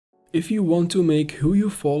If you want to make who you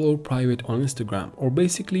follow private on Instagram, or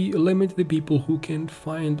basically limit the people who can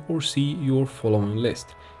find or see your following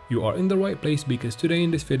list, you are in the right place, because today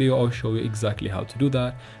in this video I'll show you exactly how to do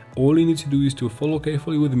that. All you need to do is to follow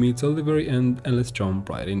carefully with me till the very end, and let's jump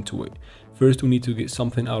right into it. First, we need to get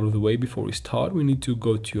something out of the way before we start. We need to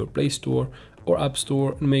go to your Play Store or App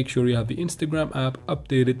Store and make sure you have the Instagram app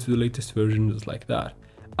updated to the latest version, just like that.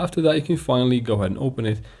 After that, you can finally go ahead and open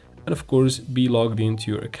it, and of course be logged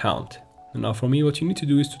into your account. And now from here, what you need to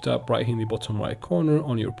do is to tap right here in the bottom right corner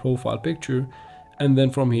on your profile picture, and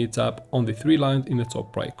then from here tap on the three lines in the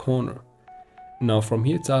top right corner. Now from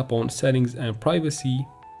here tap on settings and privacy,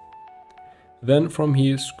 then from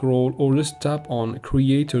here scroll or just tap on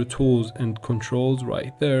creator tools and controls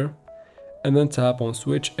right there, and then tap on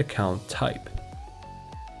switch account type.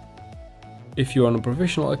 If you're on a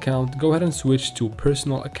professional account, go ahead and switch to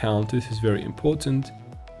personal account. This is very important.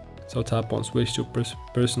 So tap on switch to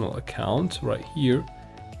personal account right here.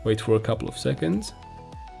 Wait for a couple of seconds.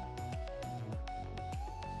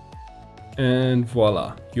 And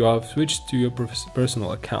voila, you have switched to your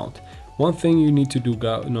personal account. One thing you need to do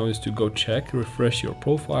now is to go check, refresh your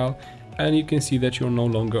profile, and you can see that you're no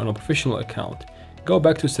longer on a professional account. Go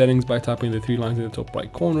back to settings by tapping the three lines in the top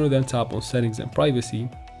right corner, then tap on settings and privacy.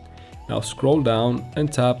 Now scroll down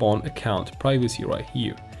and tap on account privacy right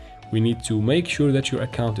here. We need to make sure that your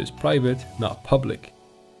account is private, not public,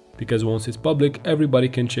 because once it's public, everybody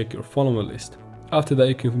can check your follower list. After that,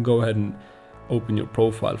 you can go ahead and open your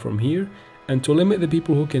profile from here. And to limit the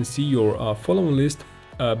people who can see your follower list,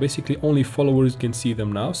 basically only followers can see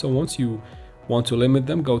them now. So once you want to limit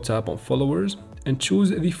them, go tap on followers and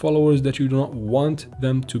choose the followers that you do not want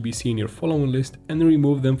them to be seen your follower list, and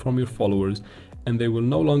remove them from your followers, and they will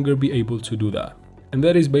no longer be able to do that. And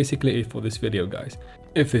that is basically it for this video, guys.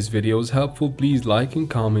 If this video is helpful, please like and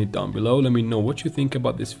comment down below. Let me know what you think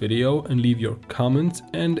about this video, and leave your comments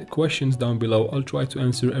and questions down below. I'll try to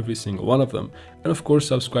answer every single one of them. And of course,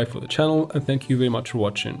 subscribe for the channel, and thank you very much for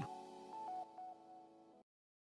watching.